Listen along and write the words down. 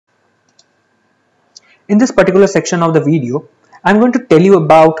In this particular section of the video, I'm going to tell you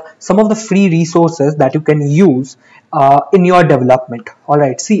about some of the free resources that you can use in your development.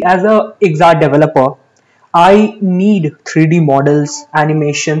 Alright, see, as a XR developer, I need 3D models,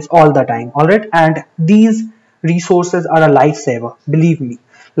 animations all the time. Alright, and these resources are a lifesaver, believe me.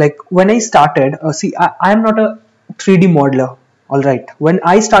 Like when I started, I am not a 3D modeler. Alright, when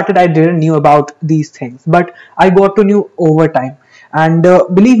I started, I didn't knew about these things, but I got to know over time. And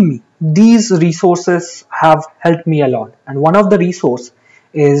believe me, these resources have helped me a lot. And one of the resource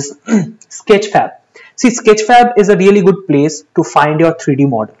is Sketchfab. See, Sketchfab is a really good place to find your 3D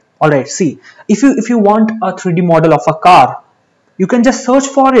model. Alright, see, if you want a 3D model of a car, you can just search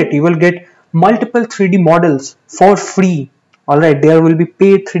for it. You will get multiple 3D models for free. Alright, there will be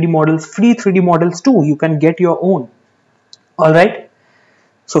paid 3D models, free 3D models too. You can get your own. Alright.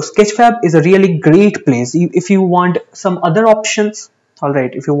 So Sketchfab is a really great place. If you want some other options,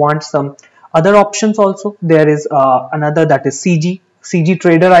 alright, if you want some other options also, there is another, that is CG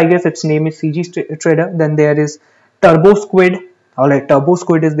Trader, I guess its name is CG Trader. Then there is TurboSquid. Alright,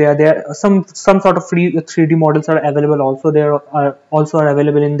 TurboSquid is there. There are some sort of free 3D models are available also. There are also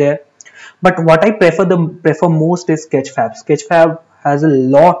available in there. But what I prefer most is Sketchfab. Sketchfab has a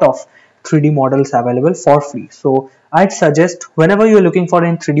lot of 3D models available for free. So I'd suggest whenever you're looking for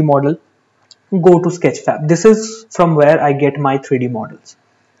a 3D model, go to Sketchfab. This is from where I get my 3D models.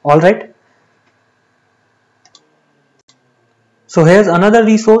 Alright. So here's another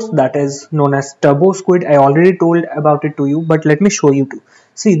resource that is known as TurboSquid. I already told about it to you, but let me show you too.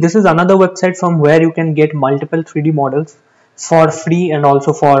 See, this is another website from where you can get multiple 3D models for free and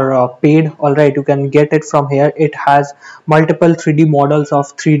also for paid. Alright, you can get it from here. It has multiple 3D models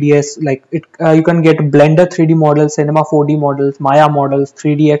of 3ds, like it you can get Blender 3D models, Cinema 4D models, Maya models,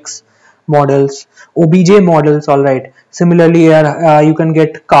 3dx models, OBJ models. Alright, similarly you can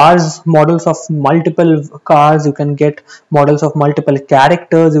get cars, models of multiple cars, you can get models of multiple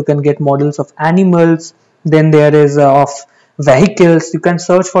characters, you can get models of animals. Then there is of vehicles. You can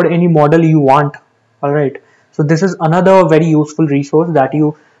search for any model you want. Alright, so this is another very useful resource that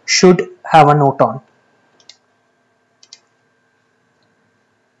you should have a note on.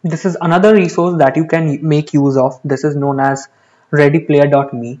 This is another resource that you can make use of. This is known as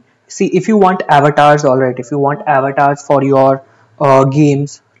ReadyPlayerMe. See, if you want avatars, alright, if you want avatars for your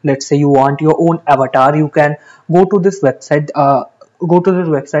games, let's say you want your own avatar, you can go to this website,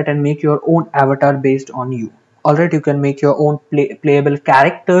 and make your own avatar based on you. Alright, you can make your own playable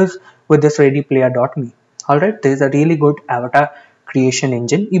characters with this ReadyPlayerMe. Alright, there is a really good avatar creation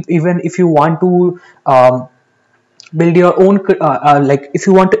engine. Even if you want to build your own, like if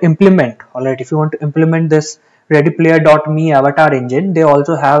you want to implement, alright, if you want to implement this ReadyPlayer.me avatar engine, they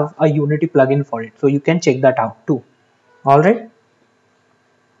also have a Unity plugin for it, so you can check that out too. Alright,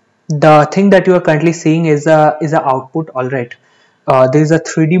 the thing that you are currently seeing is a output. Alright, there is a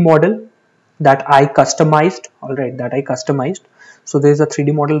 3D model that I customized. Alright, that I customized. So there is a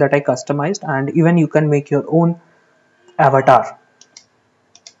 3D model that I customized, and even you can make your own avatar.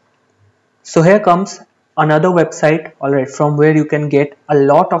 So here comes another website, alright, from where you can get a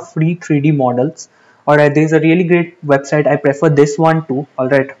lot of free 3D models. Alright, there is a really great website. I prefer this one too.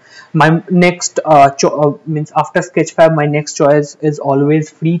 Alright, my next means after Sketchfab, my next choice is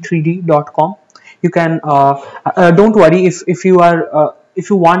always free3d.com. You can don't worry if you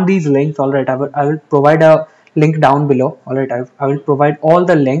want these links. Alright, I will provide a link down below. Alright, I will provide all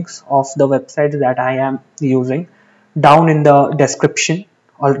the links of the websites that I am using down in the description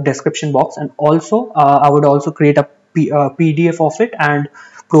or description box, and also I would also create a PDF of it and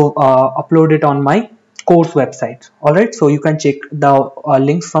upload it on my course website. Alright, so you can check the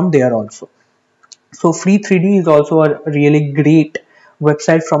links from there also. So free3d is also a really great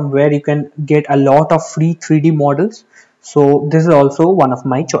website from where you can get a lot of free 3D models. So this is also one of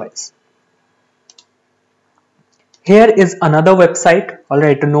my choice. Here is another website,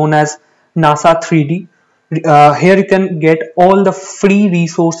 alright, known as NASA 3D. Here you can get all the free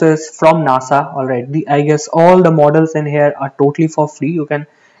resources from NASA. Alright, I guess all the models in here are totally for free. You can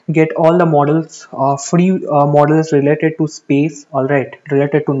get all the models, free models related to space, alright,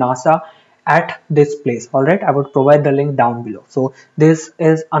 related to NASA at this place. Alright, I would provide the link down below. So this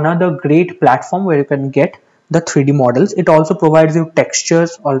is another great platform where you can get the 3D models. It also provides you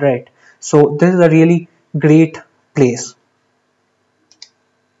textures. Alright, so this is a really great place.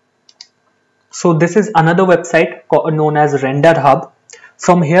 So this is another website known as RenderHub.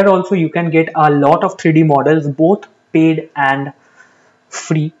 From here also you can get a lot of 3D models, both paid and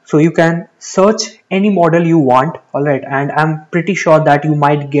free. So you can search any model you want. Alright, and I'm pretty sure that you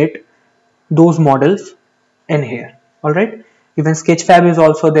might get those models in here. Alright, Even Sketchfab is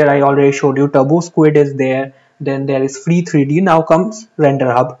also there. I already showed you. TurboSquid is there. Then there is free 3D. Now comes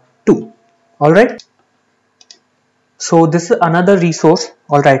RenderHub 2. Alright. So this is another resource.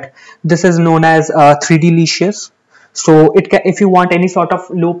 Alright. This is known as 3Delicious. So it can, if you want any sort of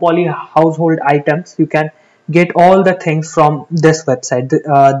low poly household items, you can get all the things from this website,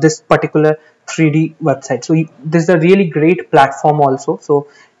 this particular 3D website. So this is a really great platform also. So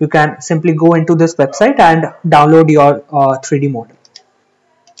you can simply go into this website and download your 3D model.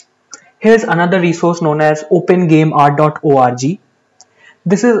 Here's another resource known as opengameart.org.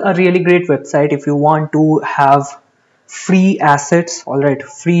 This is a really great website if you want to have free assets, alright,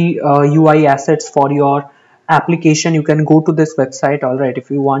 free UI assets for your application. You can go to this website, alright. If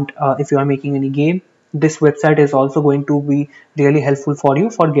you want, if you are making any game, this website is also going to be really helpful for you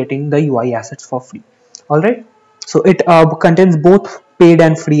for getting the UI assets for free, alright. So it contains both paid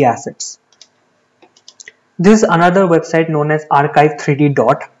and free assets. This is another website known as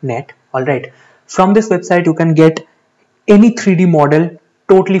archive3d.net, alright. From this website you can get any 3D model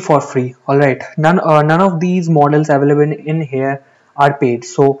totally for free, alright. None of these models available in here are paid.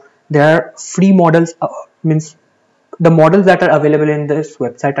 So there are free models, means the models that are available in this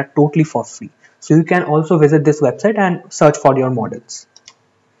website are totally for free. So you can also visit this website and search for your models.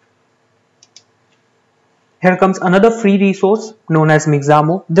 Here comes another free resource known as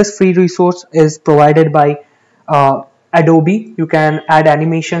Mixamo. This free resource is provided by Adobe. You can add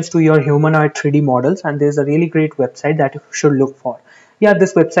animations to your humanoid 3D models, and there's a really great website that you should look for. Yeah,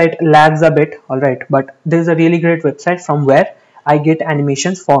 this website lags a bit, alright, but there's a really great website from where I get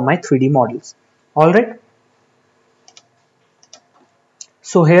animations for my 3D models, alright.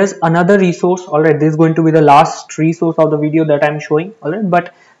 So here's another resource, alright. This is going to be the last resource of the video that I'm showing, alright,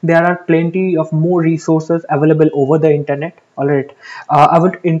 but there are plenty of more resources available over the internet, alright. I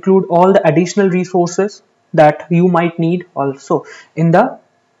would include all the additional resources that you might need also in the,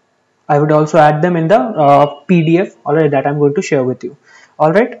 I would also add them in the PDF, alright, that I'm going to share with you,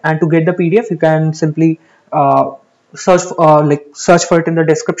 alright. And to get the PDF, you can simply search for it in the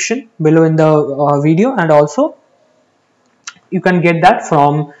description below in the video, and also you can get that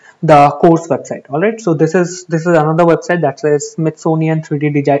from the course website, alright. So this is another website that says Smithsonian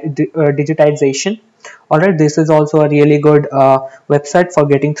 3D digitization, alright. This is also a really good website for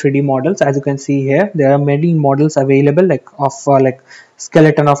getting 3D models. As you can see here, there are many models available, like of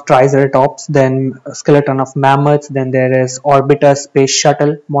skeleton of Triceratops, then skeleton of mammoths, then there is orbiter space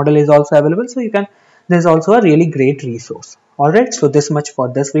shuttle model is also available. So you can, there's also a really great resource, alright. So this much for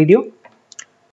this video.